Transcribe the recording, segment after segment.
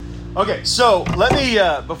Okay, so let me,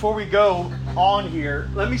 before we go on here,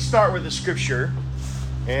 let me start with the scripture,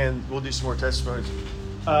 and we'll do some more testimonies.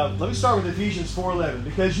 Let me start with Ephesians 4:11,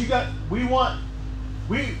 because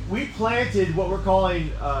we planted what we're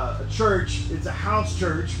calling a church. It's a house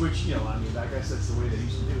church, which, I guess that's the way they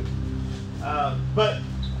used to do it. But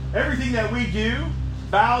everything that we do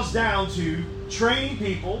bows down to training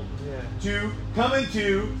people to come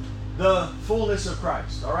into the fullness of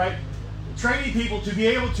Christ, all right? Training people to be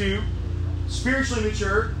able to spiritually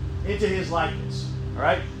mature into His likeness. All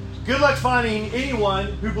right? Good luck finding anyone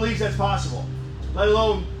who believes that's possible, let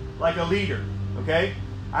alone like a leader. Okay?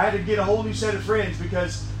 I had to get a whole new set of friends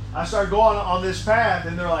because I started going on this path,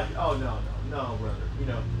 and they're like, "Oh no,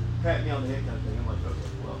 brother," pat me on the head kind of thing. I'm like, "Okay,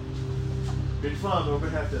 well, been fun, but we're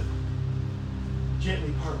gonna have to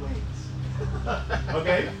gently part ways."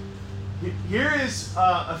 Okay? Here is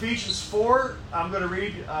Ephesians 4. I'm going to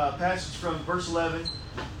read a passage from verse 11.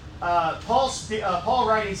 Paul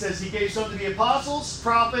writing says, He gave some to be apostles,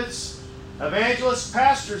 prophets, evangelists,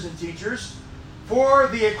 pastors, and teachers for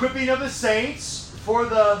the equipping of the saints, for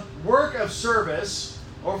the work of service,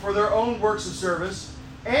 or for their own works of service,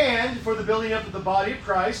 and for the building up of the body of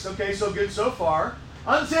Christ. Okay, so good so far.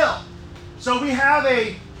 Until. So we have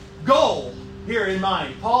a goal here in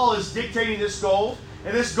mind. Paul is dictating this goal.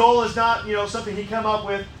 And this goal is not, something he come up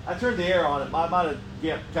with. I turned the air on it. I might have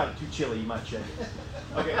kind of too chilly. You might check it.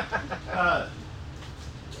 Okay.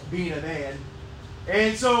 Being a man.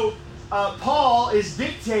 And so Paul is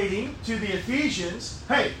dictating to the Ephesians,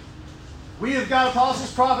 hey, we have got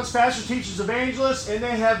apostles, prophets, pastors, teachers, evangelists, and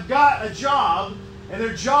they have got a job, and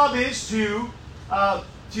their job is to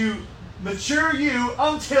mature you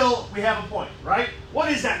until we have a point, right? What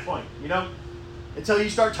is that point, Until you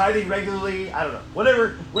start tithing regularly, I don't know.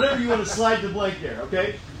 Whatever you want to slide the blank there,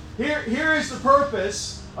 okay? Here is the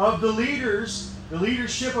purpose of the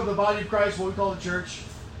leadership of the body of Christ, what we call the church.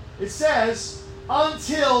 It says,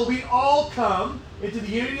 until we all come into the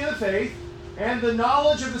unity of the faith and the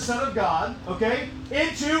knowledge of the Son of God, okay?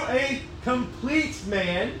 Into a complete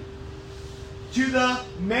man, to the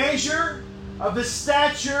measure of the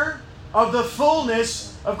stature of the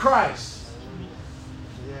fullness of Christ.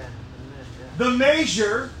 The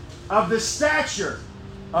measure of the stature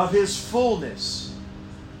of His fullness.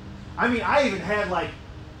 I even had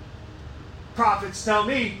prophets tell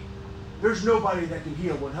me there's nobody that can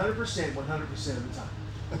heal 100% of the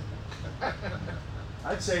time.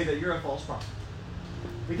 I'd say that you're a false prophet.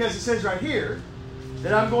 Because it says right here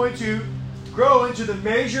that I'm going to grow into the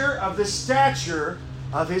measure of the stature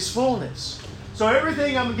of His fullness. So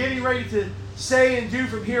everything I'm getting ready to say and do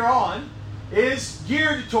from here on is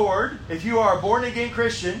geared toward, if you are a born-again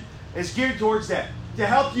Christian, is geared towards that, to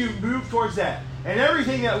help you move towards that. And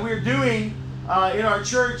everything that we're doing in our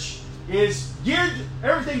church is geared,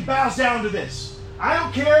 everything bows down to this. I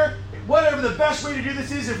don't care whatever the best way to do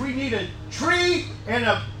this is. If we need a tree and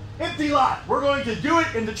an empty lot, we're going to do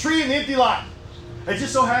it in the tree and the empty lot. It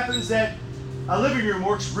just so happens that a living room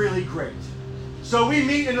works really great. So we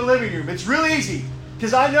meet in the living room. It's really easy,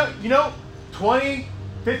 because I know,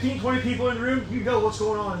 15, 20 people in the room, you know what's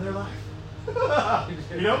going on in their life.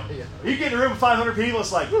 You get in a room with 500 people,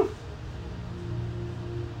 it's like, whew.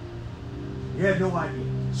 You have no idea.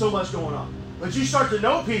 So much going on. But you start to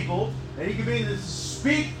know people, and you can begin to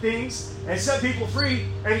speak things and set people free.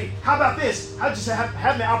 And how about this? I just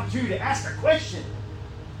have the opportunity to ask a question.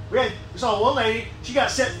 We saw one lady, she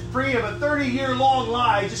got set free of a 30-year-long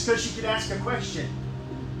lie just because she could ask a question.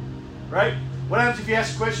 Right? What happens if you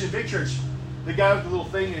ask a question in big church? The guy with the little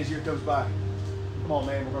thing in his ear comes by. Come on,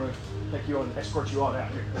 man, we're going to take you on, escort you on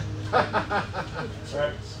out here.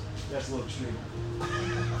 Right? That's a little extreme.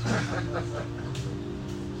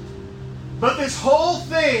 But this whole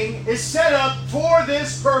thing is set up for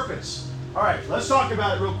this purpose. All right, let's talk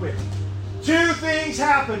about it real quick. Two things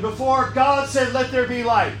happened before God said, let there be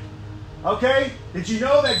light. Okay? Did you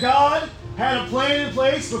know that God had a plan in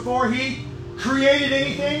place before He created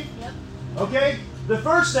anything? Yep. Okay? The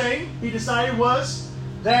first thing He decided was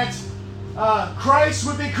that Christ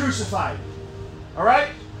would be crucified. All right?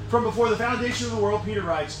 From before the foundation of the world, Peter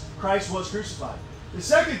writes, Christ was crucified. The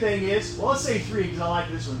second thing is, well, let's say 3 because I like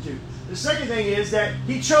this one too. The second thing is that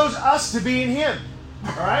He chose us to be in Him.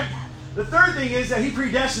 All right? The third thing is that He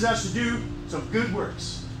predestined us to do some good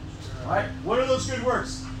works. All right? What are those good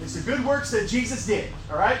works? It's the good works that Jesus did.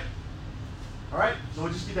 All right? All right? So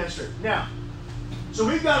we'll just get that straight. Now, so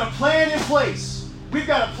we've got a plan in place. We've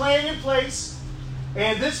got a plan in place,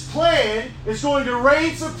 and this plan is going to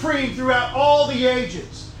reign supreme throughout all the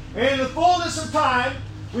ages. And in the fullness of time,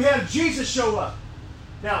 we have Jesus show up.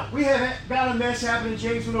 Now, we have got a mess happening.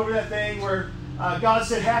 James went over that thing where God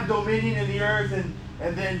said, have dominion in the earth,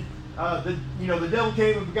 and then the devil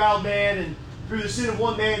came and beguiled man, and through the sin of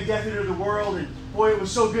one man, death entered the world. And boy, it was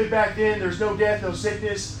so good back then. There's no death, no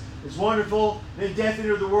sickness. It's wonderful. Then death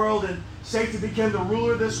entered the world, and Satan became the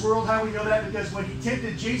ruler of this world. How do we know that? Because when he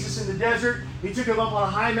tempted Jesus in the desert, he took him up on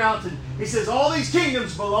a high mountain. He says, all these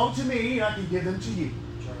kingdoms belong to me, and I can give them to you.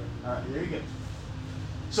 All right, there you go.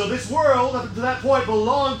 So this world, up to that point,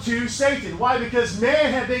 belonged to Satan. Why? Because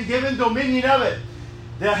man had been given dominion of it.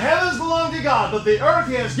 The heavens belong to God, but the earth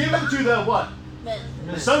he has given to the what? Men.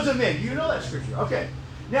 The sons of men. You know that scripture. Okay.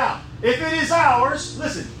 Now, if it is ours,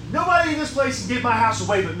 listen, nobody in this place can give my house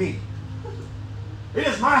away but me. It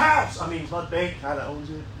is my house. I mean, my bank kind of owns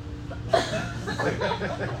it.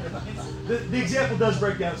 The example does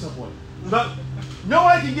break down at some point. But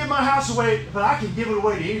nobody can give my house away, but I can give it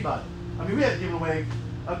away to anybody. I mean, we had given away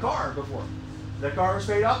a car before. That car was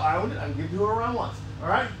paid off. I owned it. I can give it to whoever I want. All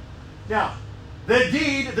right? Now, the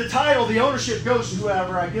deed, the title, the ownership goes to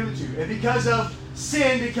whoever I give it to. And because of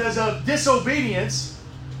sin, because of disobedience,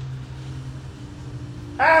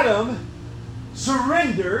 Adam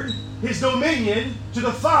surrendered his dominion to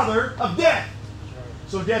the father of death.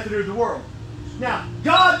 So death entered the world. Now,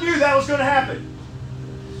 God knew that was going to happen.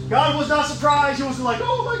 God was not surprised. He wasn't like,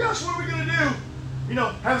 oh my gosh, what are we going to do? You know,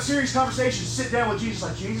 have a serious conversation, sit down with Jesus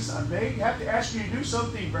like, Jesus, I may have to ask you to do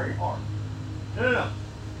something very hard. No.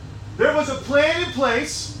 There was a plan in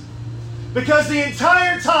place because the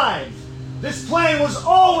entire time, this plan was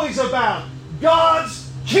always about God's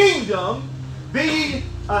kingdom being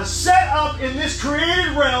set up in this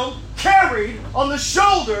created realm, carried on the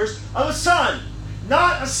shoulders of a son.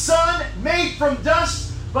 Not a son made from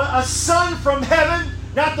dust, but a son from heaven.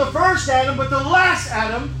 Not the first Adam, but the last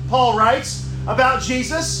Adam, Paul writes about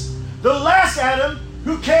Jesus. The last Adam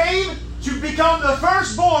who came to become the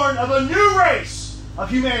firstborn of a new race of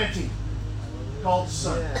humanity called the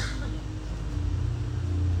Son. Yeah.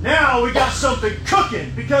 Now we got something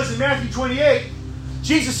cooking, because in Matthew 28,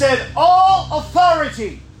 Jesus said, all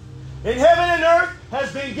authority in heaven and earth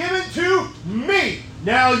has been given to me.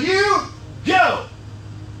 Now you go.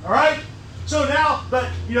 All right? So now, but,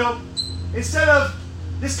 instead of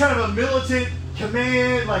this kind of a militant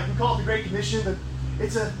command, like we call it the Great Commission, but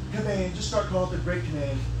it's a command. Just start calling it the Great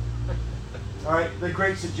Command. All right? The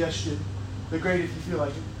Great Suggestion. The Great if you feel like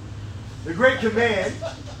it. The Great Command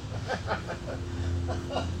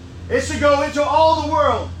is to go into all the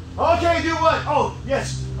world. Okay, do what? Oh,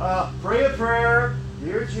 yes. Pray a prayer.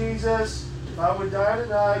 Dear Jesus, if I would die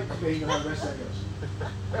tonight. Okay, you know how the rest of that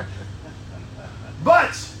goes.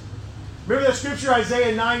 But, remember that scripture,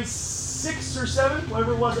 Isaiah 9:6 or 7,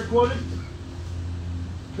 whatever it was I quoted?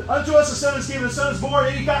 Unto us a son is given, a son is born,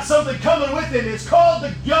 and he got something coming with him. It's called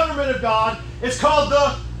the government of God. It's called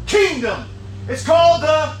the kingdom. It's called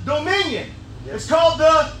the dominion. It's called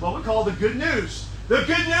what we call the good news. The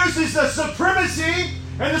good news is the supremacy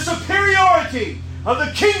and the superiority of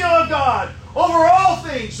the kingdom of God over all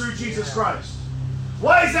things through Jesus Christ.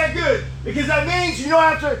 Why is that good? Because that means you don't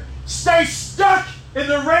have to stay stuck in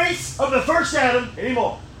the race of the first Adam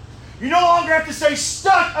anymore. You no longer have to stay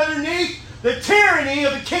stuck underneath the tyranny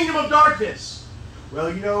of the kingdom of darkness.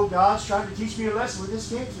 Well, God's trying to teach me a lesson with this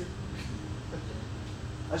cancer.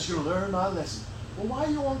 I'm just going to learn my lesson. Well, why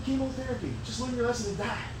are you on chemotherapy? Just learn your lesson and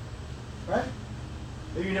die. Right?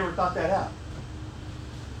 Maybe you never thought that out.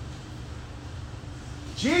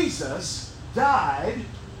 Jesus died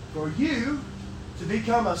for you to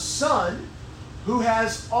become a son who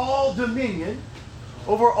has all dominion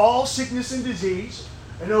over all sickness and disease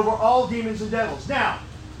and over all demons and devils. Now,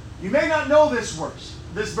 you may not know this verse,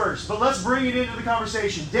 but let's bring it into the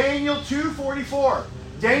conversation. Daniel 2:44.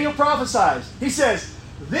 Daniel prophesies. He says,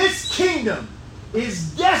 this kingdom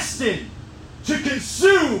is destined to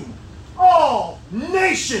consume all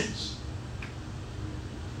nations.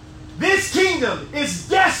 This kingdom is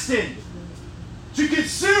destined to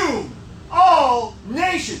consume all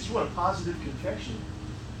nations. What a positive confession.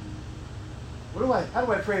 How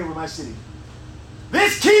do I pray over my city?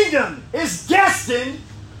 This kingdom is destined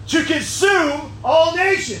to consume all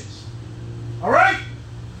nations. All right?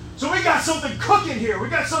 So we got something cooking here. We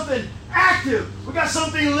got something active. We got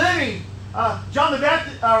something living. John the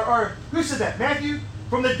Baptist, or who said that? Matthew?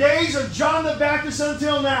 From the days of John the Baptist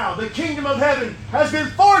until now, the kingdom of heaven has been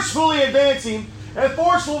forcefully advancing, and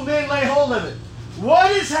forceful men lay hold of it.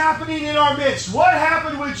 What is happening in our midst? What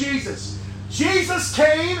happened with Jesus? Jesus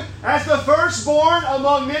came as the firstborn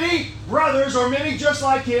among many brothers, or many just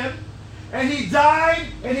like him, and he died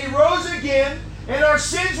and he rose again, and our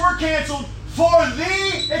sins were canceled for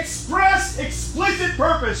the express, explicit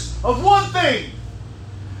purpose of one thing: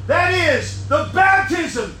 That is the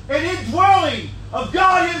baptism and indwelling of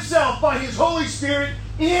God Himself by His Holy Spirit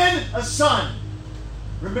in a Son.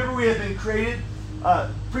 Remember, we have been created,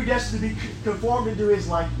 predestined to be conformed into His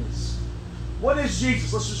likeness. What is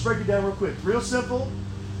Jesus? Let's just break it down real quick. Real simple.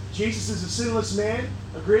 Jesus is a sinless man.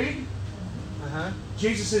 Agreed?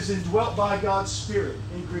 Jesus is indwelt by God's Spirit.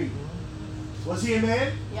 Agreed. Was He a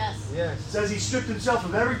man? Yes. It says He stripped Himself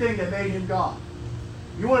of everything that made Him God.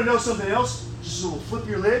 You want to know something else? Just a little flip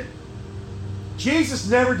your lid. Jesus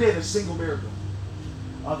never did a single miracle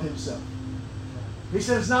of Himself. He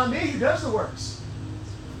said, it's not me who does the works.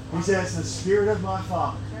 He says, the Spirit of my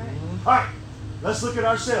Father. Right. All right, let's look at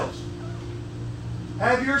ourselves.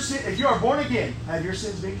 Have your sin, if you are born again, have your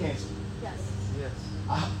sins been canceled? Yes.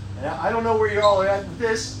 I don't know where you all are at with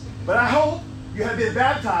this, but I hope you have been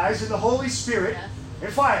baptized in the Holy Spirit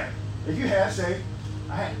and fire. If you have, say,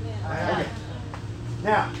 I have. Amen. Okay.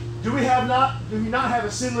 Now, do we not have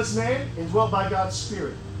a sinless man indwelt by God's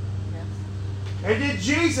Spirit? Yes. And did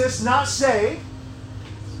Jesus not say,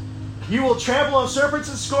 you will trample on serpents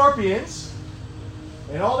and scorpions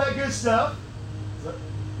and all that good stuff?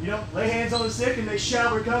 Lay hands on the sick and they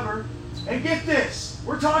shall recover. And get this,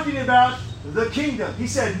 we're talking about the kingdom. He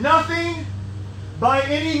said, nothing by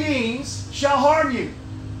any means shall harm you.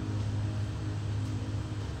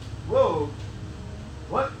 Whoa.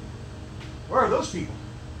 What? Where are those people?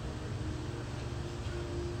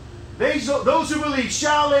 Those who believe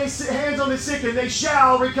shall lay hands on the sick and they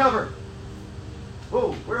shall recover.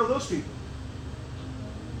 Whoa, where are those people?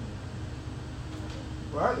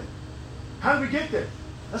 Where are they? How did we get there?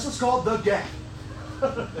 That's what's called the gap.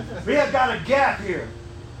 We have got a gap here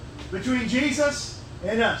between Jesus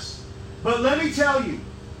and us. But let me tell you,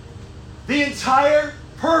 the entire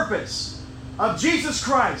purpose of Jesus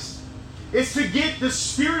Christ is to get the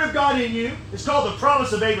Spirit of God in you. It's called the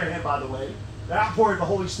promise of Abraham, by the way. The outpouring of the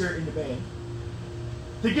Holy Spirit in the man.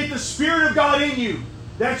 To get the Spirit of God in you,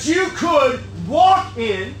 that you could walk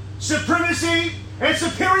in supremacy and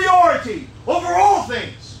superiority over all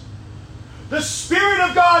things. The Spirit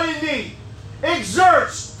of God in me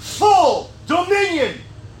exerts full dominion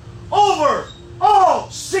over all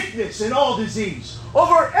sickness and all disease,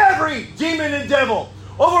 over every demon and devil,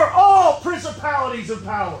 over all principalities and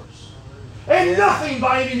powers. And nothing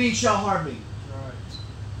by any means shall harm me.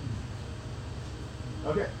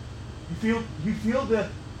 Okay. You feel the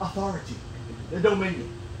authority, the dominion.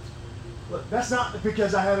 Look, that's not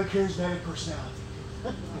because I have a charismatic personality.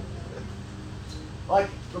 Like,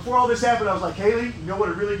 before all this happened, I was like, Haley, you know what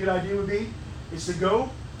a really good idea would be? Is to go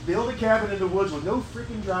build a cabin in the woods with no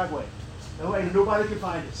freaking driveway. No way, nobody can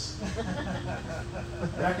find us.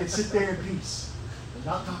 And I can sit there in peace and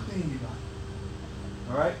not talk to anybody.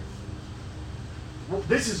 All right? Well,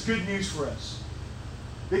 this is good news for us.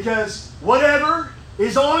 Because whatever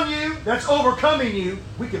is on you, that's overcoming you,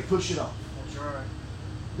 we can push it off. That's right.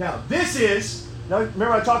 Now,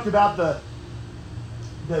 remember I talked about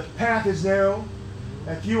the path is narrow,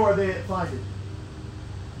 and few are they that find it.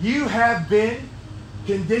 You have been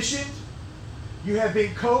conditioned, you have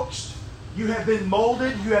been coaxed, you have been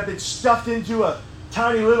molded, you have been stuffed into a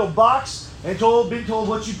tiny little box and been told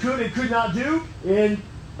what you could and could not do in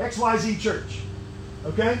XYZ church.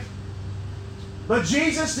 Okay? But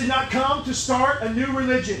Jesus did not come to start a new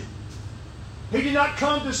religion. He did not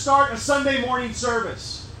come to start a Sunday morning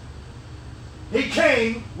service. He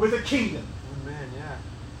came with a kingdom. Amen, yeah.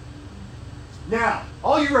 Now,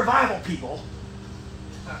 all you revival people,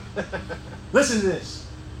 listen to this.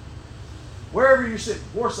 Wherever you're sitting,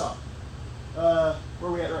 Warsaw, where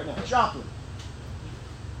are we at right now? Joplin.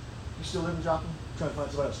 You still live in Joplin? I'm trying to find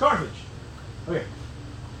somebody else. Carthage. Okay.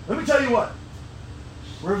 Let me tell you what.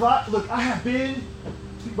 Look, I have been.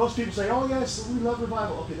 Most people say, "Oh yes, we love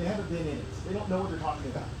revival." Okay, they haven't been in it. They don't know what they're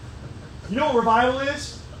talking about. You know what revival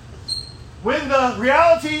is? When the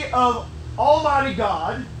reality of Almighty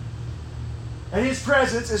God and His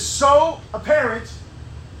presence is so apparent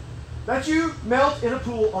that you melt in a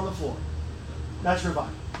pool on the floor. That's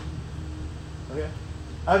revival. Okay?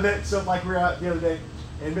 I met something like we were out the other day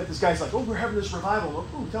and met this guy. He's like, "Oh, we're having this revival."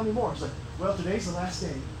 "Oh, tell me more." He's like, "Well, today's the last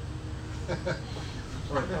day."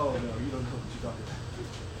 Like, oh no, you don't know what you're talking about.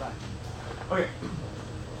 Fine. Okay.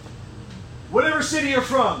 Whatever city you're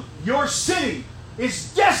from, your city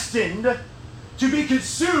is destined to be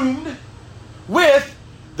consumed with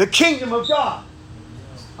the kingdom of God.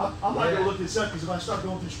 I'm not going to look this up because if I start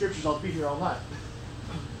going through scriptures, I'll be here all night.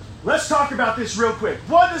 Let's talk about this real quick.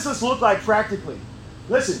 What does this look like practically?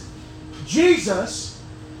 Listen, Jesus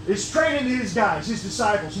is training these guys, His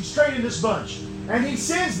disciples. He's training this bunch. And He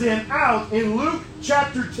sends them out in Luke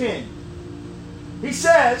chapter 10. He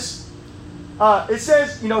says, it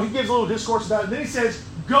says, he gives a little discourse about it. And then he says,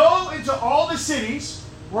 go into all the cities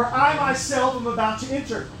where I myself am about to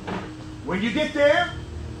enter. When you get there,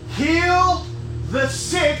 heal the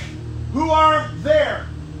sick who are there.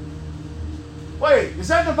 Wait, is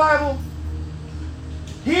that in the Bible?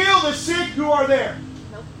 Heal the sick who are there.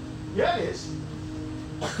 Nope. Yeah, it is.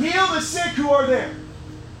 Heal the sick who are there.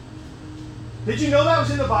 Did you know that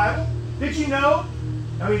was in the Bible? Did you know?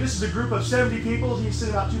 I mean, this is a group of 70 people. He's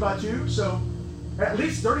sent out 2 by 2. So at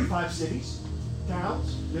least 35 cities,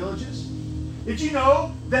 towns, villages. Did you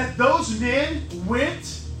know that those men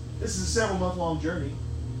went, this is a several-month-long journey,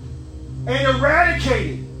 and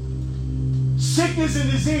eradicated sickness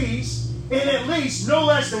and disease in at least no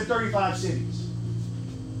less than 35 cities?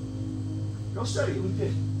 Go study it. We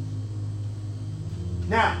did.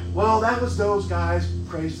 Now, well, that was those guys.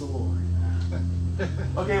 Praise the Lord.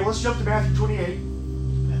 Okay, well, let's jump to Matthew 28.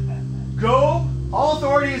 Go, all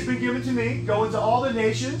authority has been given to me. Go into all the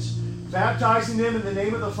nations, baptizing them in the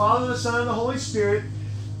name of the Father, the Son, and the Holy Spirit,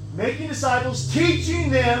 making disciples,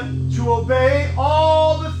 teaching them to obey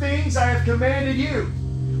all the things I have commanded you.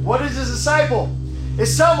 What is a disciple?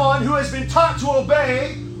 It's someone who has been taught to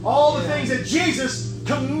obey all the things that Jesus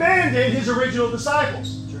commanded his original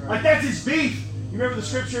disciples. Like, that's his beef. You remember the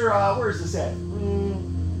scripture, where is this at?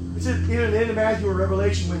 It's either in the end of Matthew or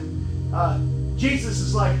Revelation when Jesus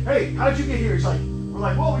is like, hey, how did you get here? He's like, we're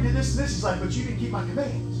like, well, we did this and this. He's like, but you didn't keep my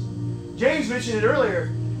commands. James mentioned it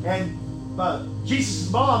earlier, and Jesus'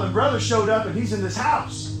 mom and brother showed up, and he's in this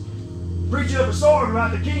house, preaching up a sword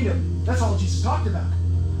about the kingdom. That's all Jesus talked about.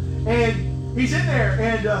 And he's in there,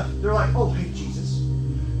 and they're like, oh, hey, Jesus,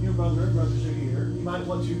 your mother and brothers are here. You might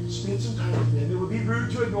want to spend some time with them. It would be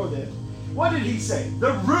rude to ignore them. What did he say?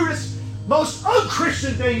 The rudest, most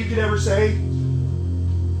unchristian thing you could ever say.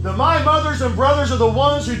 My mothers and brothers are the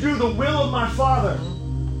ones who do the will of my Father.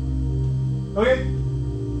 Okay?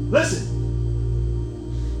 Listen.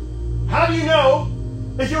 How do you know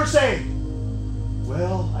if you're saying,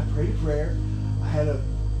 well, I prayed a prayer, I had a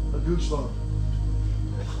goosebump.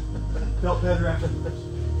 Felt better afterwards.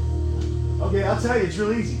 Okay, I'll tell you, it's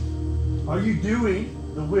real easy. Are you doing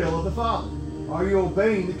the will of the Father? Are you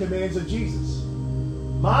obeying the commands of Jesus?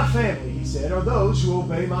 My family, he said, are those who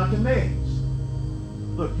obey my commands.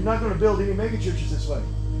 Look, you're not going to build any mega churches this way.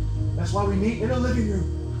 That's why we meet in a living room.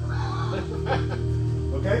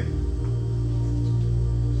 Okay?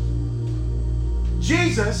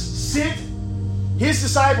 Jesus sent his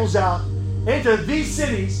disciples out into these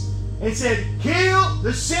cities and said, heal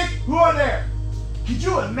the sick who are there. Could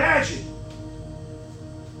you imagine?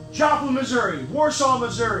 Joplin, Missouri, Warsaw,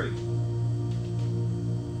 Missouri,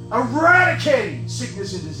 eradicating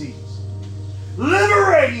sickness and disease,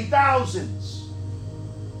 liberating thousands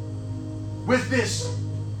with this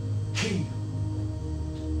kingdom.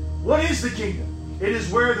 What is the kingdom? It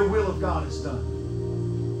is where the will of God is done.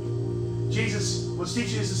 Jesus was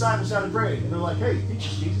teaching his disciples how to pray, and they're like, hey, teach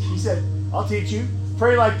us, Jesus. He said, I'll teach you.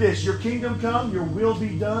 Pray like this: your kingdom come, your will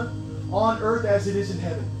be done on earth as it is in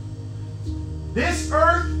heaven. This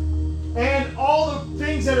earth and all the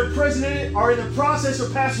things that are present in it are in the process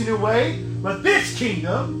of passing away, but this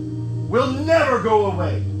kingdom will never go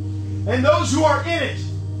away. And those who are in it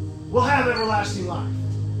will have everlasting life.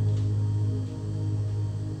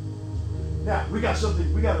 Now, we got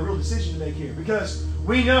a real decision to make here, because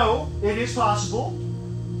we know it is possible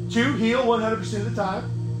to heal 100% of the time.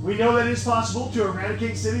 We know that it is possible to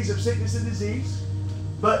eradicate cities of sickness and disease.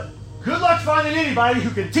 But good luck finding anybody who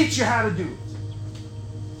can teach you how to do it.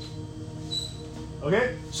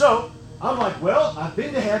 Okay? So, I'm like, well, I've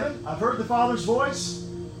been to heaven. I've heard the Father's voice.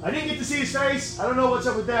 I didn't get to see his face. I don't know what's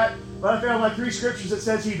up with that. But I found like 3 scriptures that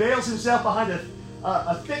says he veils himself behind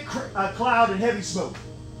a thick cloud and heavy smoke.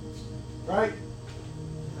 Right?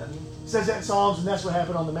 It says that in Psalms, and that's what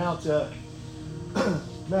happened on the Mount,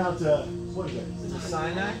 what is that? Is it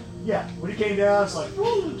Sinai? Yeah. When he came down, it's like,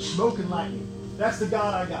 woo, smoke and lightning. That's the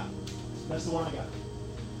God I got. That's the one I got.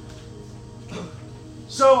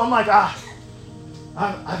 So I'm like,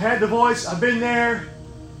 I've had the voice. I've been there.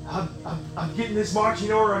 I'm getting this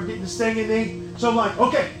marching order. I'm getting this thing in me. So I'm like,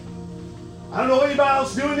 okay, I don't know anybody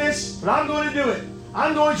else doing this, but I'm going to do it.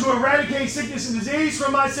 I'm going to eradicate sickness and disease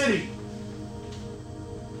from my city.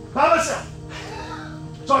 By myself.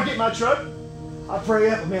 So I get in my truck. I pray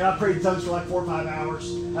up. Man, I prayed in tongues for like 4 or 5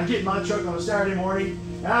 hours. I get in my truck on a Saturday morning,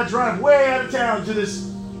 and I drive way out of town to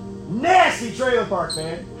this nasty trailer park,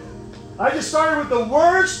 man. I just started with the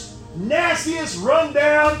worst, nastiest,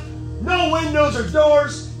 rundown, no windows or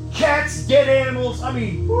doors, cats, dead animals. I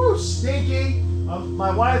mean, whoo, stinky.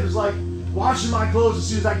 My wife is like washing my clothes as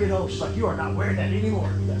soon as I get home. She's like, you are not wearing that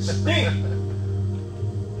anymore. That stink.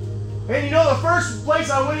 And you know the first place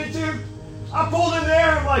I went into? I pulled in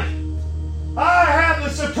there and I'm like, I have the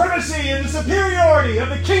supremacy and the superiority of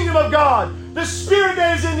the kingdom of God. The spirit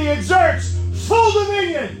that is in me exerts full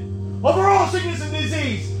dominion over all sickness and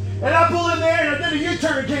disease. And I pulled in there and I did a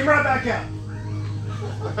U-turn and came right back out.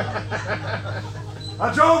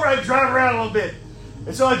 I drive around a little bit.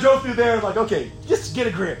 And so I drove through there and like, okay, just get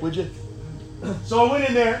a grip, would you? So I went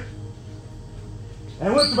in there and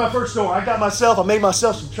I went to my first door. I made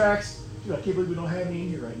myself some tracks. Dude, I can't believe we don't have any in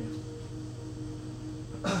here right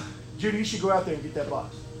now. Judy, you should go out there and get that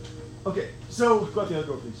box. Okay, so go out the other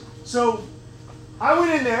door, please. So I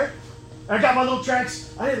went in there and I got my little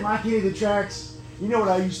tracks. I didn't like any of the tracks. You know what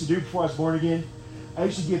I used to do before I was born again? I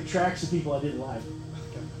used to give tracks to people I didn't like.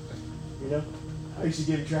 You know? I used to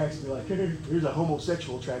give tracks and be like, here's a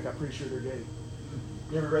homosexual track. I'm pretty sure they're gay.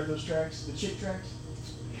 You ever read those tracks? The chick tracks?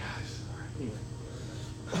 Yes. All right. Anyway.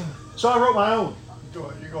 So I wrote my own.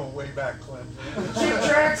 You're going way back, Clint. Chick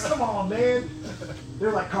tracks? Come on, man.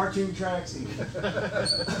 They're like cartoon tracks.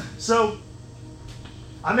 So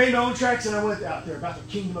I made my own tracks and I went out there about the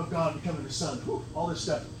kingdom of God becoming the Son. Whew, all this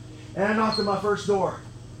stuff. And I knocked on my first door.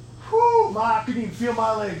 Whew, I couldn't even feel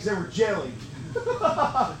my legs. They were jelly.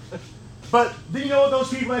 But do you know what those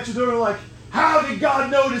people at your door are like? How did God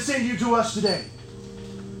know to send you to us today?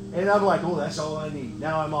 And I'm like, oh, that's all I need.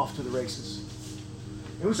 Now I'm off to the races.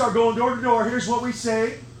 And we start going door to door. Here's what we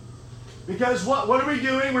say. Because what are we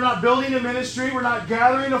doing? We're not building a ministry. We're not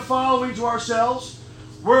gathering a following to ourselves.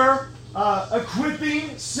 We're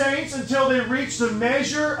equipping saints until they reach the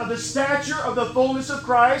measure of the stature of the fullness of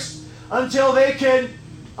Christ. Until they can...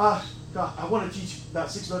 God, I want to teach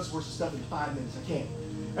about 6 months worth of stuff in 5 minutes. I can't.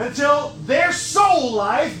 Until their soul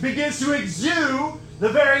life begins to exude the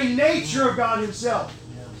very nature of God Himself.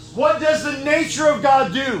 Yes. What does the nature of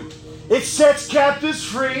God do? It sets captives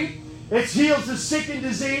free. It heals the sick and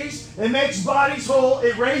diseased. It makes bodies whole.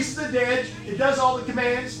 It raises the dead. It does all the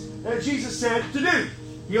commands that Jesus said to do.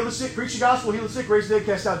 Heal the sick, preach the gospel, heal the sick, raise the dead,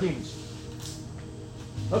 cast out demons.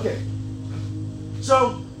 Okay.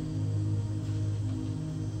 So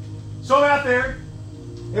I'm out there,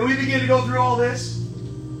 and we begin to go through all this.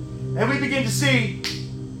 And we begin to see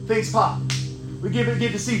things pop. We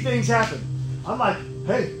begin to see things happen. I'm like,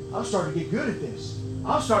 hey, I'm starting to get good at this.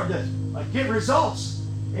 I'm starting to get results.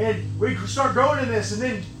 And we start growing in this. And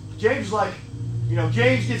then James is like,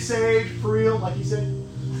 James gets saved for real, like he said.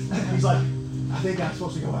 He's like, I think I'm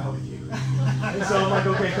supposed to go out with you. And so I'm like,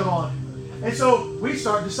 okay, come on. And so we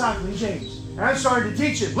start discipling James. And I'm starting to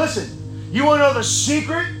teach him. Listen, you want to know the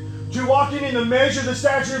secret to walking in the measure of the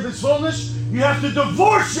stature of His fullness? You have to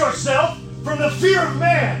divorce yourself from the fear of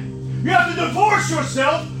man. You have to divorce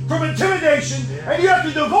yourself from intimidation. And you have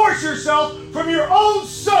to divorce yourself from your own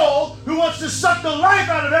soul who wants to suck the life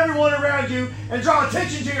out of everyone around you and draw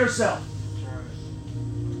attention to yourself.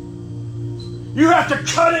 You have to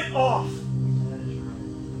cut it off.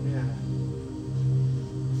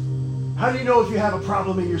 How do you know if you have a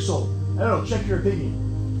problem in your soul? I don't know. Check your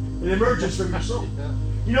opinion. It emerges from your soul.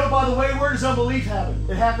 You know, by the way, where does unbelief happen?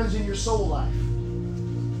 It happens in your soul life.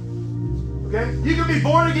 Okay? You can be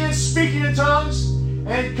born again, speaking in tongues,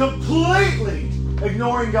 and completely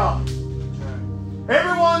ignoring God.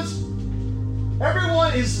 Everyone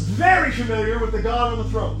is very familiar with the God on the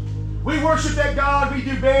throne. We worship that God. We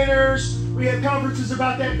do banners. We have conferences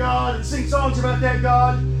about that God and sing songs about that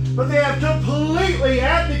God. But they have completely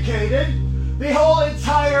abdicated the whole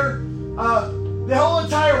entire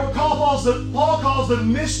what Paul calls the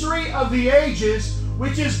mystery of the ages,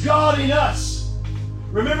 which is God in us.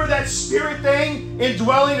 Remember that spirit thing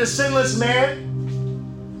indwelling a sinless man?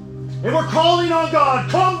 And we're calling on God,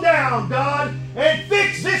 come down, God, and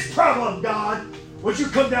fix this problem, God. Would you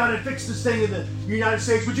come down and fix this thing in the United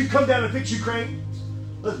States? Would you come down and fix Ukraine?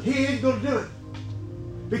 Look, He ain't going to do it.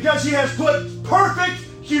 Because He has put perfect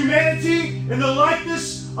humanity in the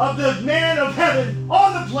likeness of the man of heaven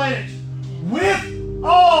on the planet with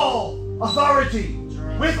all authority,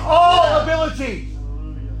 with all ability,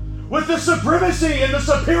 with the supremacy and the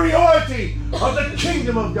superiority of the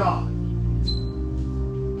kingdom of God.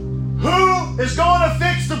 Who is going to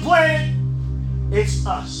fix the planet? It's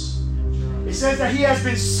us. It says that He has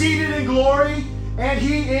been seated in glory, and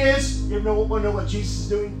He is, you know what Jesus is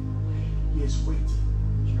doing? He is waiting.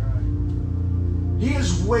 He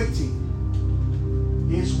is waiting.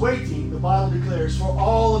 He is waiting, the Bible declares, for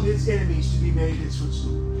all of His enemies to be made His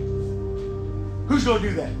footstool. Who's going to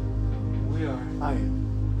do that? We are. I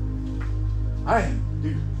am. I am,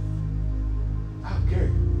 dude. I don't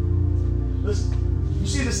care. Listen, you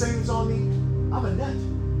see this thing that's on me? I'm a nut.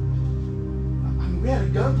 I mean, we had a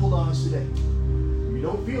gun pulled on us today. You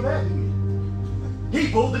don't feel that, do you? He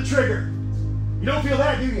pulled the trigger. You don't feel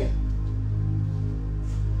that, do you?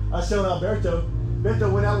 I was telling Alberto,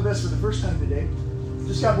 Beto went out with us for the first time today.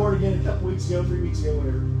 Just got born again a couple weeks ago, 3 weeks ago,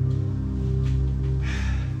 whatever.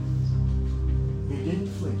 He didn't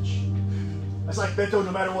flinch. I was like, Beto,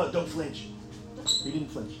 no matter what, don't flinch. He didn't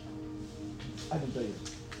flinch. I can tell you.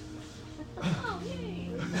 Oh, yay.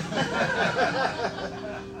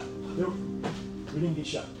 We didn't get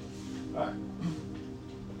shot. All right.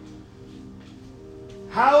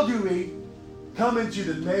 How do we come into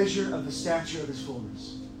the measure of the stature of His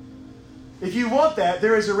fullness? If you want that,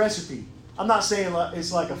 there is a recipe. I'm not saying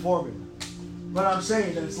it's like a formula, but I'm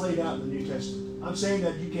saying that it's laid out in the New Testament. I'm saying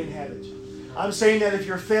that you can have it. I'm saying that if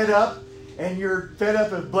you're fed up and you're fed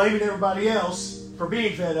up of blaming everybody else for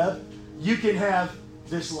being fed up, you can have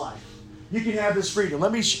this life. You can have this freedom.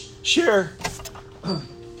 Let me share a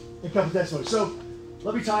couple testimonies. So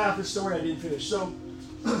let me tie off this story I didn't finish. So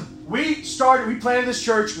we planted this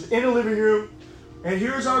church within a living room, and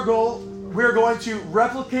here's our goal. We're going to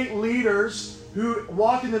replicate leaders who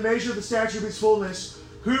walk in the measure of the stature of His fullness,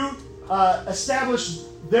 who establish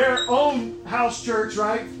their own house church,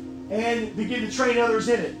 right? And begin to train others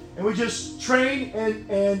in it. And we just train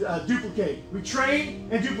and duplicate. We train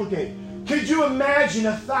and duplicate. Could you imagine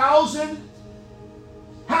 1,000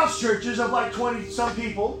 house churches of like 20-some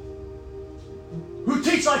people who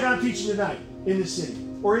teach like I'm teaching tonight in this city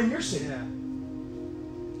or in your city? Yeah.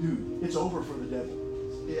 Dude, it's over for the devil.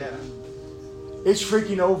 Yeah. It's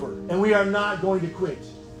freaking over. And we are not going to quit.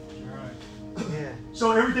 All right. Yeah.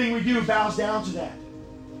 So everything we do bows down to that.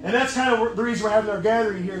 And that's kind of the reason we're having our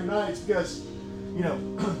gathering here tonight. It's because, you know,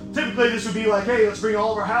 typically this would be like, hey, let's bring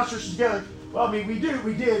all of our house churches together. Well, I mean, we did.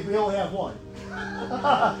 We only have one.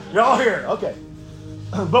 You're all here. Okay.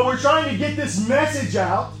 But we're trying to get this message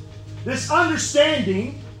out, this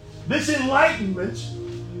understanding, this enlightenment,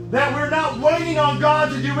 that we're not waiting on God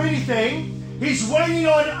to do anything. He's waiting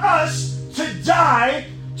on us to die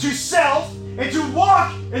to self and to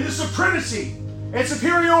walk in the supremacy and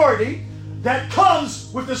superiority that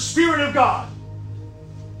comes with the Spirit of God.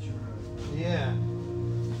 Yeah.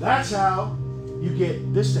 That's how you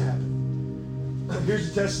get this to happen.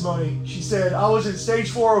 Here's the testimony. She said, I was in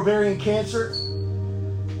stage 4 ovarian cancer.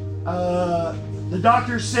 The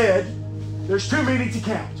doctor said, there's too many to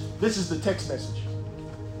count. This is the text message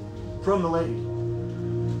from the lady.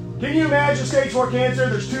 Can you imagine stage 4 cancer?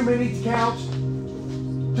 There's too many to count.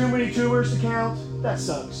 Too many tumors to count. That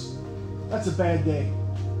sucks. That's a bad day.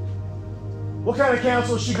 What kind of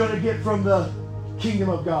counsel is she going to get from the kingdom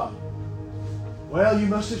of God? Well, you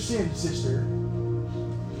must have sinned, sister.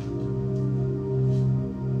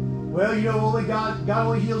 Well, you know, only God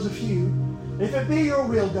only heals a few. If it be your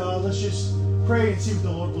will, God, let's just pray and see what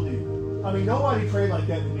the Lord will do. I mean, nobody prayed like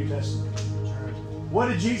that in the New Testament. What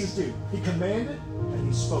did Jesus do? He commanded and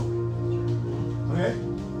He spoke. Okay?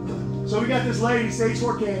 So we got this lady, stage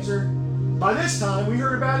 4 cancer. By this time, we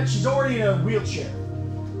heard about it. She's already in a wheelchair.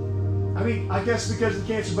 I mean, I guess because of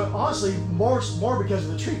the cancer, but honestly, more because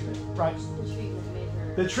of the treatment, right? The treatment made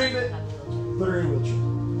her. The treatment put her in a wheelchair.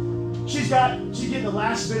 She's getting the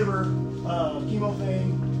last bit of her chemo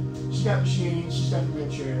thing. She's got machines. She's got the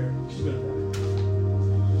wheelchair. She's going to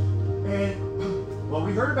die. And, well,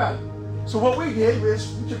 we heard about it. So what we did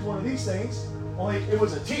was we took one of these things, only it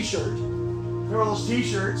was a T-shirt. There were those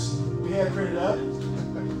T-shirts we had printed up.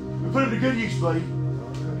 We put them to good use, buddy.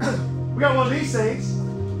 We got one of these things,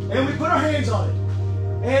 and we put our hands on it.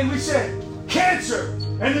 And we said, cancer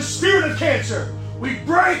and the spirit of cancer, we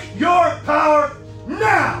break your power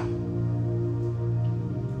now.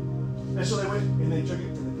 And so they went and they took it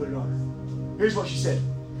and they put it on her. Here's what she said.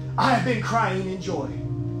 I have been crying in joy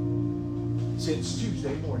since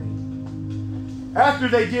Tuesday morning. After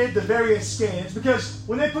they did the various scans, because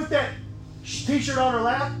when they put that T-shirt on her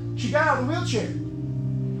lap, she got out of the wheelchair.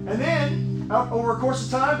 And then, over a course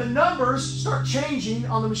of time, the numbers start changing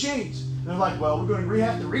on the machines. And they're like, well, we're going to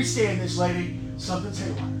have to rescan this lady. Something's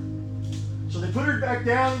haywire. So they put her back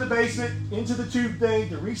down in the basement, into the tube thing,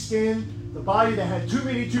 to rescan the body that had too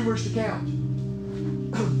many tumors to count.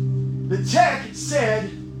 The tech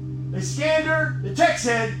said, they scanned her, the tech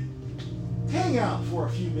said, hang out for a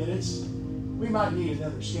few minutes. We might need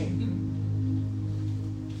another scan.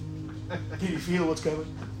 Can you feel what's coming?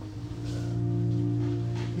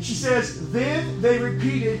 And she says, then they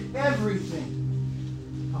repeated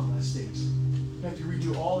everything. Oh, that stinks. You have to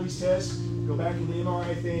redo all these tests, go back to the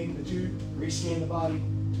MRI thing, the tube, rescan the body.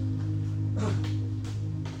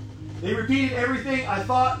 They repeated everything. I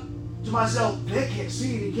thought to myself, they can't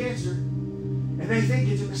see any cancer, and they think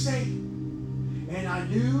it's a mistake. And I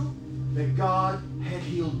knew that God had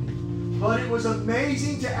healed me. but it was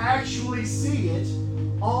amazing to actually see it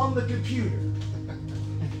on the computer.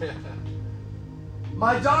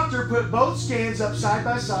 My doctor put both scans up side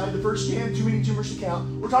by side. The first scan, too many tumors to count.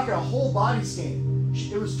 We're talking a whole body scan.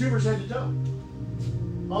 It was tumors head to toe,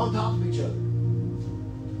 on top of each other.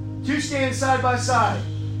 2 scans side by side.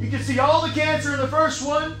 You can see all the cancer in the first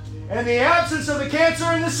one and the absence of the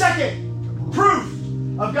cancer in the second. Proof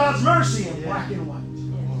of God's mercy in black and white.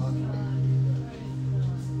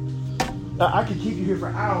 I could keep you here for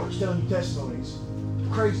hours telling you testimonies.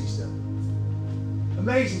 Crazy stuff.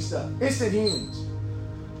 Amazing stuff. Instant healings.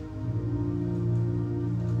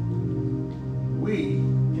 We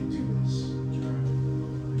can do this.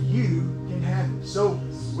 You can have it. So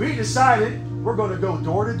we decided we're going to go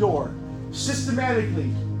door to door,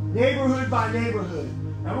 systematically, neighborhood by neighborhood.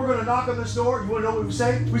 And we're going to knock on this door. You want to know what we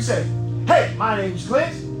say? We say, hey, my name's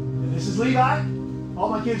Clint, and this is Levi. All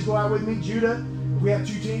my kids go out with me, Judah. We have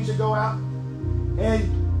 2 teams that go out. And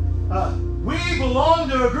we belong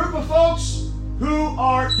to a group of folks who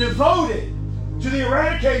are devoted to the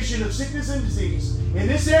eradication of sickness and disease in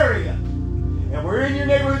this area. And we're in your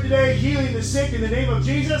neighborhood today healing the sick in the name of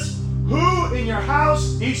Jesus. Who in your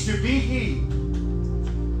house needs to be healed?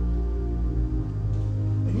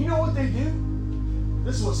 And you know what they do?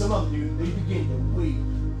 This is what some of them do. They begin to weep.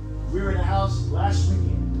 We were in a house last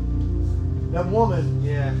weekend. That woman,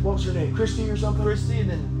 what was her name? Christy or something? Christy and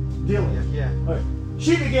then Dylan. Yeah. Okay.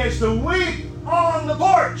 She begins to weep on the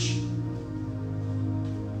porch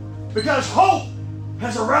because hope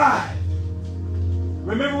has arrived.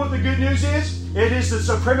 Remember what the good news is? It is the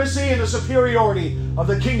supremacy and the superiority of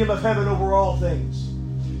the kingdom of heaven over all things.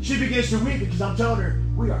 She begins to weep because I'm telling her,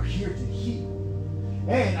 we are here to heal.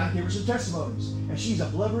 And I gave her some testimonies. And she's a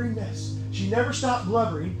blubbering mess. She never stopped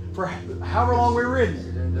blubbering for however long we were in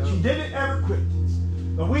there. She didn't ever quit.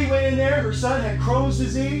 But we went in there, her son had Crohn's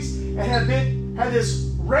disease and had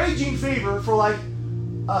this raging fever for like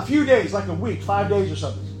a few days, like a week, 5 days or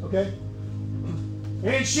something. Okay?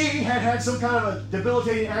 And she had some kind of a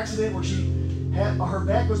debilitating accident where her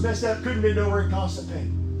back was messed up, couldn't bend over, in constant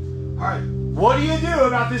pain. All right, what do you do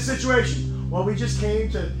about this situation? Well, we just came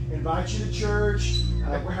to invite you to church.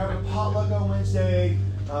 We're having a potluck on Wednesday.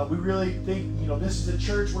 We really think, this is a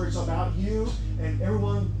church where it's about you, and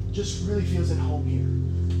everyone just really feels at home here.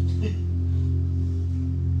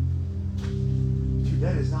 Dude,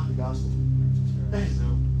 that is not the gospel. That is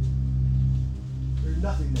there's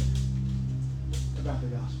nothing there about the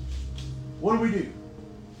gospel. What do?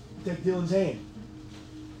 I take Dylan's hand,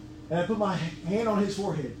 and I put my hand on his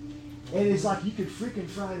forehead, and it's like you could freaking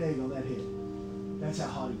fry an egg on that head. That's how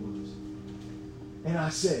hot he was. And I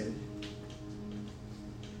said,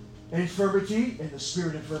 infirmity and the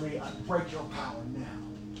spirit of infirmity, I break your power now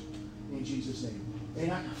in Jesus' name.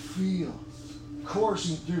 And I can feel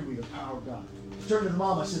coursing through me the power of God. I turned to the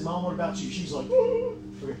mom. I said, Mom, what about you? She's like, ooh.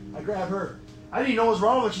 Okay. I grab her. I didn't know what was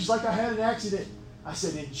wrong with her. She's like, I had an accident. I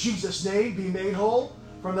said, in Jesus' name, be made whole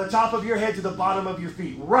from the top of your head to the bottom of your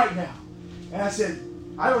feet right now. And I said,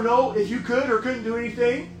 I don't know if you could or couldn't do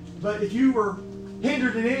anything, but if you were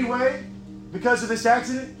hindered in any way because of this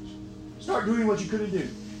accident, start doing what you couldn't do.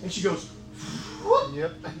 And she goes, whoop.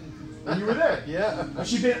 Yep. And you were there. Yeah. And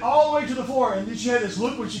she bent all the way to the floor, and then she had this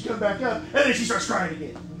look when she come back up, and then she starts crying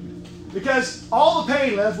again. Because all the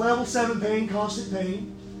pain left, level 7 pain, constant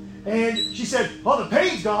pain. And she said, oh, the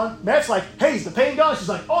pain's gone. Matt's like, hey, is the pain gone? She's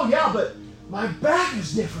like, oh, yeah, but my back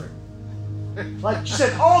is different. Like, she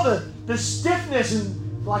said, all the stiffness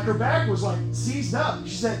and like her back was like seized up.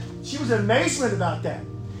 She said she was in amazement about that.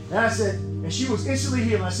 And I said, and she was instantly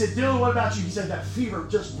healed. I said, Dylan, what about you? He said, that fever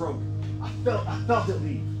just broke. I felt it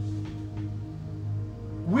leave.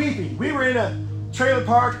 Weeping. We were in a trailer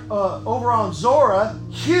park over on Zora,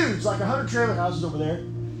 huge, like 100 trailer houses over there.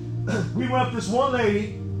 We went up this one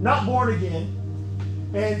lady, not born again,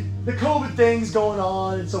 and the COVID thing's going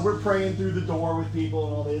on, and so we're praying through the door with people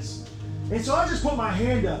and all this. And so I just put my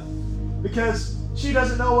hand up because she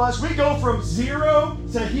doesn't know us. We go from 0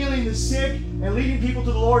 to healing the sick and leading people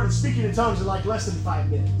to the Lord and speaking in tongues in like less than 5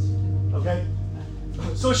 minutes. Okay?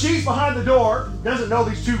 So she's behind the door, doesn't know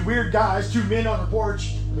these 2 weird guys, 2 men on her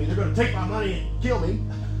porch. I mean, they're going to take my money and kill me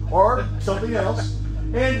or something else.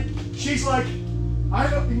 And she's like, I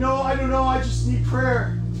don't know, I just need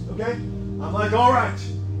prayer. Okay? I'm like, all right.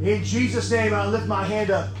 In Jesus' name, I lift my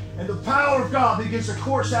hand up. And the power of God begins to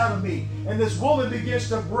course out of me. And this woman begins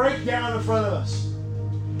to break down in front of us.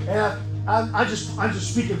 And I'm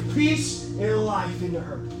just speaking peace and life into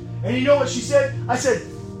her. And you know what she said? I said,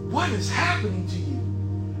 what is happening to you?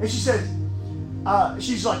 And she said,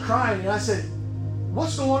 she's like crying. And I said,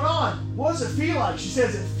 what's going on? What does it feel like? She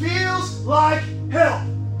says, it feels like hell.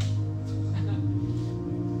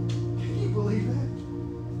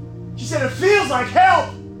 said, it feels like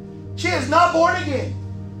hell. She is not born again.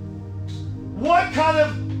 What kind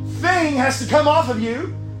of thing has to come off of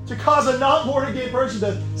you to cause a not born again person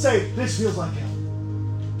to say, this feels like hell?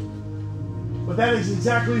 But that is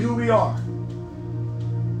exactly who we are.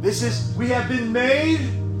 We have been made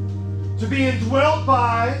to be indwelt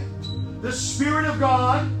by the Spirit of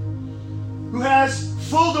God who has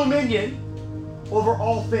full dominion over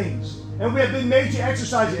all things. And we have been made to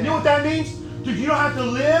exercise it. You know what that means? Dude, you don't have to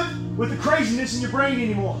live with the craziness in your brain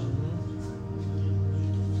anymore.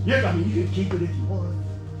 Yeah, I mean, you can keep it if you want.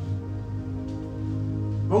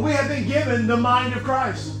 But we have been given the mind of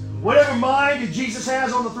Christ. Whatever mind that Jesus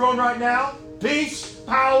has on the throne right now, peace,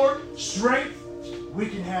 power, strength, we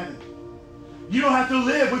can have it. You don't have to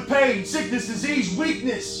live with pain, sickness, disease,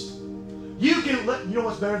 weakness. You know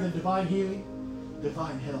what's better than divine healing?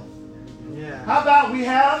 Divine health. Yeah. How about we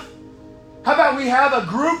have a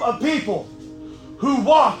group of people who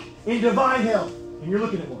walk in divine health? And you're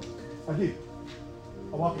looking at one. I do.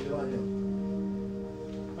 I walk in divine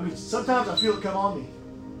health. I mean, sometimes I feel it come on me.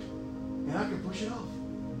 And I can push it off.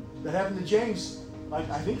 That happened to James, I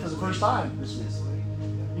think for the first time this week.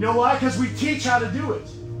 You know why? Because we teach how to do it.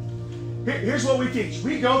 Here's what we teach.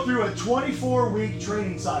 We go through a 24-week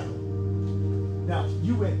training cycle. Now,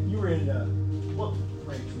 you were in, what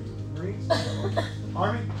range were you in? Marines?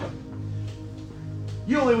 Army?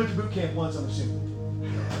 You only went to boot camp once, I'm assuming.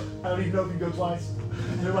 I don't even know if you go twice.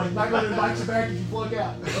 They're like, not going to invite you back if you flunk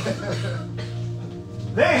out.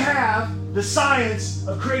 They have the science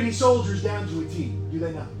of creating soldiers down to a T, do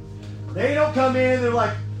they not? They don't come in, they're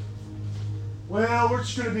like, well, we're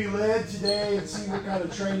just going to be led today and see what kind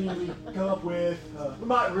of training we come up with. We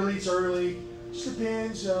might release early. Just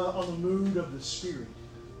depends on the mood of the Spirit.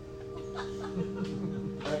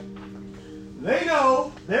 Right? They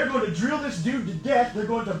know they're going to drill this dude to death. They're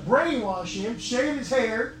going to brainwash him, shave his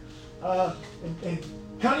hair, and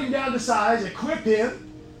cut him down to size, equip him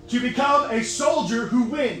to become a soldier who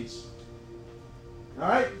wins. All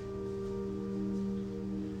right?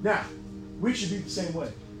 Now, we should be the same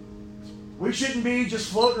way. We shouldn't be just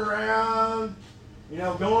floating around,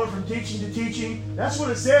 going from teaching to teaching. That's what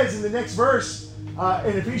it says in the next verse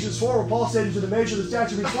in Ephesians 4, where Paul said, into the measure of the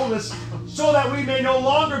stature of his fullness, so that we may no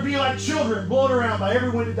longer be like children blown around by every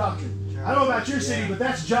wind of doctrine. I don't know about your city, but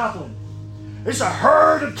that's Joplin. It's a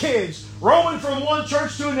herd of kids roaming from one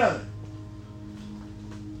church to another.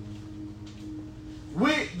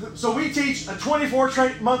 So we teach a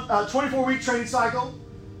 24-week training cycle.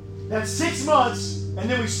 That's 6 months, and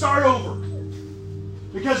then we start over.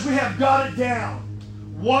 Because we have got it down.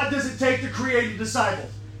 What does it take to create a disciple?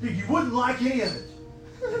 Dude, you wouldn't like any of it.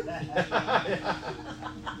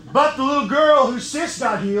 But the little girl whose cyst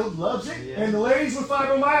got healed loves it. Yeah. And the ladies with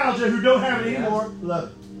fibromyalgia who don't have it anymore love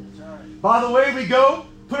it. That's right. By the way, we go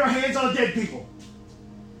put our hands on dead people.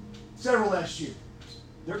 Several last year.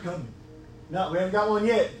 They're coming. No, we haven't got one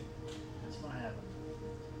yet. That's going to happen.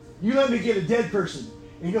 You let me get a dead person.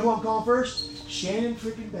 And you know who I'm calling first? Shannon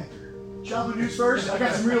freaking Becker. Chocolate news first. I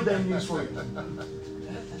got some real damn news for you.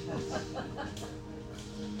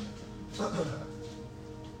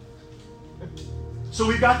 So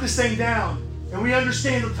we got this thing down, and we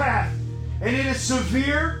understand the path. And it is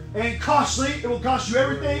severe and costly. It will cost you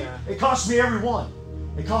everything. It costs me everyone.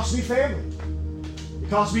 It costs me family. It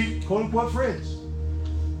costs me quote-unquote friends.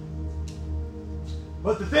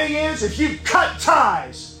 But the thing is, if you cut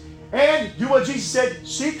ties and do what Jesus said,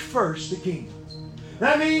 seek first the kingdom.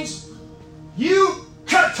 That means you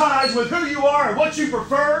cut ties with who you are and what you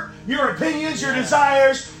prefer, your opinions, your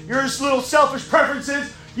desires, your little selfish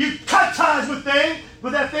preferences. You cut ties with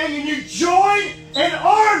that thing, and you join an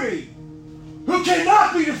army who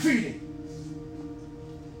cannot be defeated.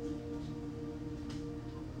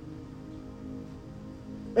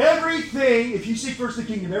 Everything, if you seek first the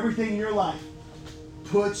kingdom, everything in your life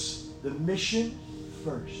puts the mission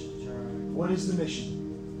first. What is the mission?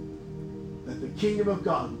 That the kingdom of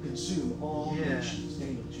God will consume all nations.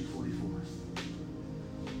 Daniel 2:44.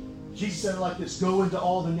 Jesus said it like this: go into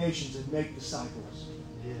all the nations and make disciples.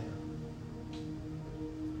 Yeah.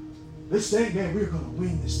 This thing, man, we're going to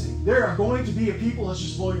win this thing. There are going to be a people, let's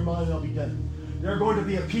just blow your mind and I'll be done. There are going to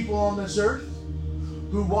be a people on this earth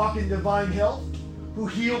who walk in divine health, who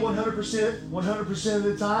heal 100% of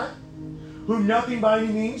the time, who nothing by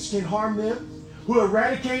any means can harm them, who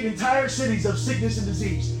eradicate entire cities of sickness and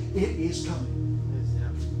disease. It is coming.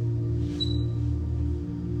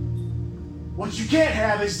 What you can't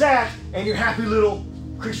have is that and your happy little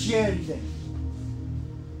Christianity thing.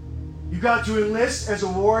 You got to enlist as a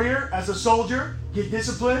warrior, as a soldier, get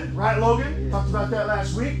disciplined, right, Logan? Talked about that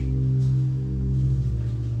last week.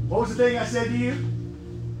 What was the thing I said to you?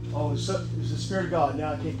 Oh, it's the Spirit of God.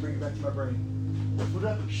 Now I can't bring it back to my brain. Put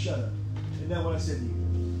up or shut up. Isn't that what I said to you?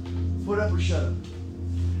 Put up or shut up.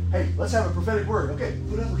 Hey, let's have a prophetic word. Okay,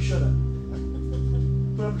 put up or shut up.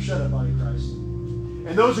 Put up or shut up, body of Christ.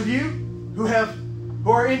 And those of you who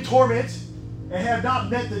are in torment and have not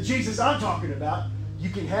met the Jesus I'm talking about, you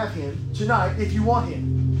can have him tonight if you want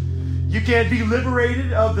him. You can be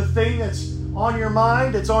liberated of the thing that's on your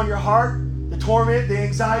mind, that's on your heart, the torment, the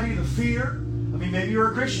anxiety, the fear. I mean, maybe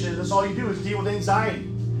you're a Christian and that's all you do is deal with anxiety,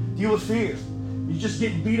 deal with fear. You're just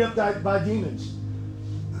getting beat up by demons.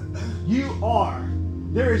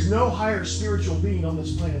 There is no higher spiritual being on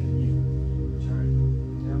this planet than you.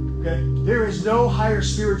 Okay? There is no higher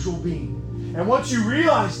spiritual being. And once you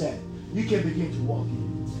realize that, you can begin to walk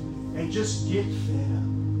in it. And just get fed up.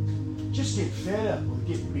 Just get fed up with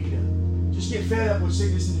getting beat up. Just get fed up with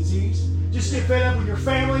sickness and disease. Just get fed up with your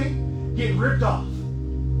family getting ripped off.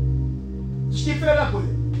 Just get fed up with it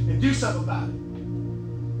and do something about it.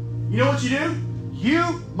 You know what you do?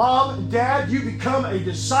 You, mom and dad, you become a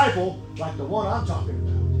disciple like the one I'm talking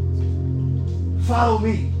about. Follow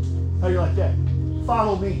me. How do you like that?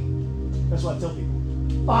 Follow me. That's what I tell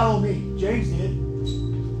people. Follow me. James did.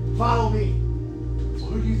 Follow me.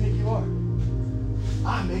 Well, who do you think you are?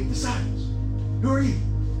 I make disciples. Who are you?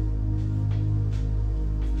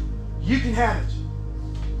 You can have it.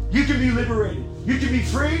 You can be liberated. You can be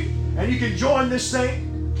free, and you can join this thing,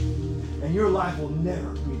 and your life will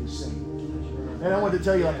never be the same. And I wanted to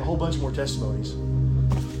tell you like a whole bunch more testimonies.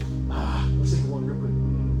 Let's think of one real quick.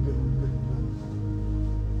 Good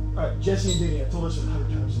one. All right, Jesse and Denny, I told us 100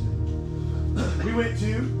 times today. We went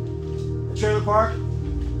to a trailer park,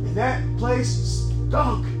 and that place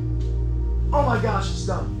stunk. Oh my gosh, it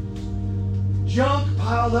stunk. Junk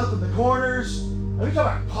piled up in the corners. Let me talk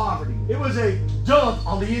about poverty. It was a dump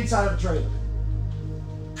on the inside of a trailer.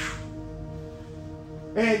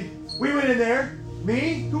 And we went in there.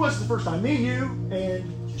 Me, who was it the first time? Me, you,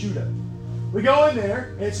 and Judah. We go in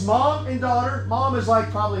there, and it's mom and daughter. Mom is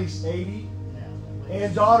like probably 80,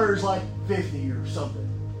 and daughter is like 50 or something.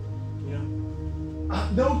 You know,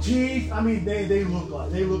 no teeth. I mean, they look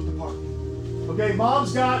the part. Okay,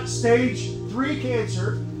 mom's got stage 3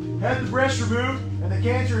 cancer, had the breast removed, and the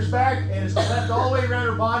cancer is back, and it's left all the way around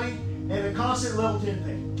her body, and a constant level 10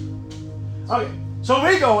 pain. Okay, so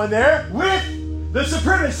we go in there with the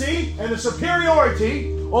supremacy and the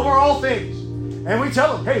superiority over all things. And we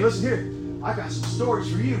tell them, hey, listen here. I got some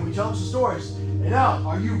stories for you. We tell them some stories. And now,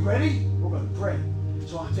 are you ready? We're going to pray.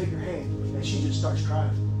 So I take her hand, and she just starts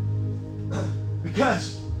crying.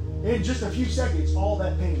 Because in just a few seconds, all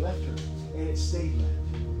that pain left her, and it stayed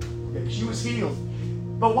left. Okay, she was healed.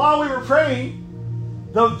 But while we were praying,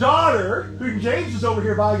 the daughter, who James is over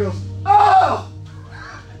here by, goes, oh!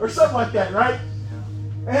 Or something like that, right?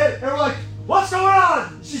 And we're like, what's going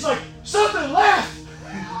on? She's like, something left.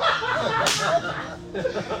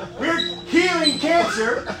 We're healing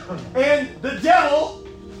cancer, and the devil,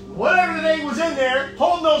 whatever the name was in there,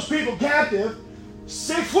 holding those people captive,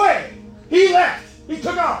 se fue. He left. He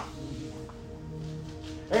took off.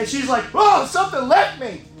 And she's like, oh, something left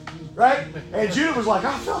me. Right? And Judah was like,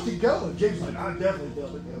 I felt it go. And James was like, I definitely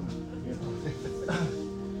felt it go.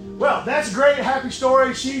 Well, that's a great, happy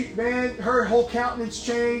story. Her whole countenance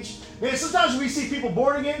changed. Man, sometimes when we see people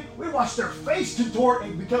born again, we watch their face contort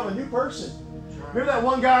and become a new person. Remember that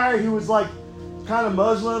one guy who was like kind of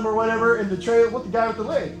Muslim or whatever in the trailer with the guy with the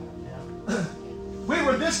leg? Yeah. We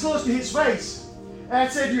were this close to his face. And I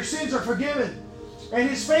said, your sins are forgiven. And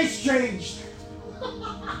his face changed. All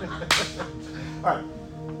right.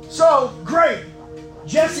 So, great.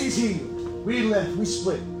 Jesse's healed. We left. We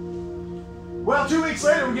split. Well, 2 weeks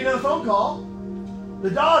later, we get another phone call. The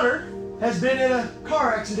daughter has been in a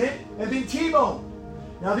car accident and been T-boned.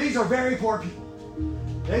 Now, these are very poor people.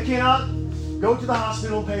 They cannot go to the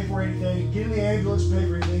hospital and pay for anything, get in the ambulance and pay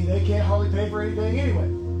for anything. They can't hardly pay for anything anyway.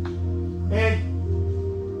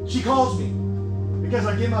 And she calls me because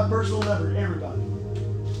I give my personal number to everybody.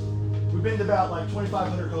 We've been to about like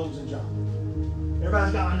 2,500 homes in John.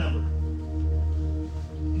 Everybody's got my number.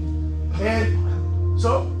 And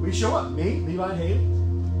so we show up, me, Levi, and Haley.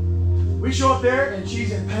 We show up there, and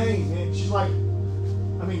she's in pain, and she's like,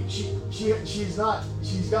 I mean, she's not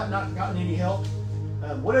gotten any help.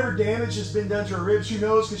 Whatever damage has been done to her ribs, she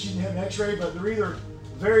knows because she didn't have an X-ray, but they're either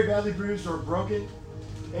very badly bruised or broken,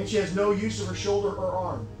 and she has no use of her shoulder or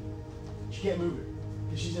arm. She can't move it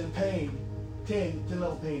because she's in pain, 10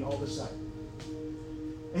 level pain all this side.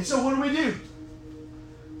 And so what do?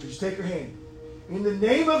 We just take her hand. In the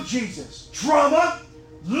name of Jesus, trauma,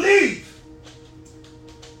 leave.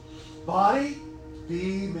 Body,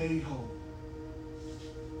 be made whole.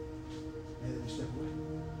 And then we step away.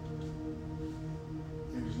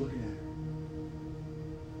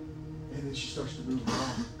 And then she starts to move her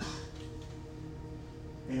arm.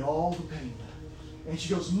 And all the pain left. And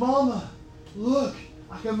she goes, Mama, look,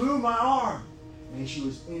 I can move my arm. And she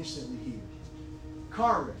was instantly healed.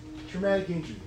 Car wreck, traumatic injury.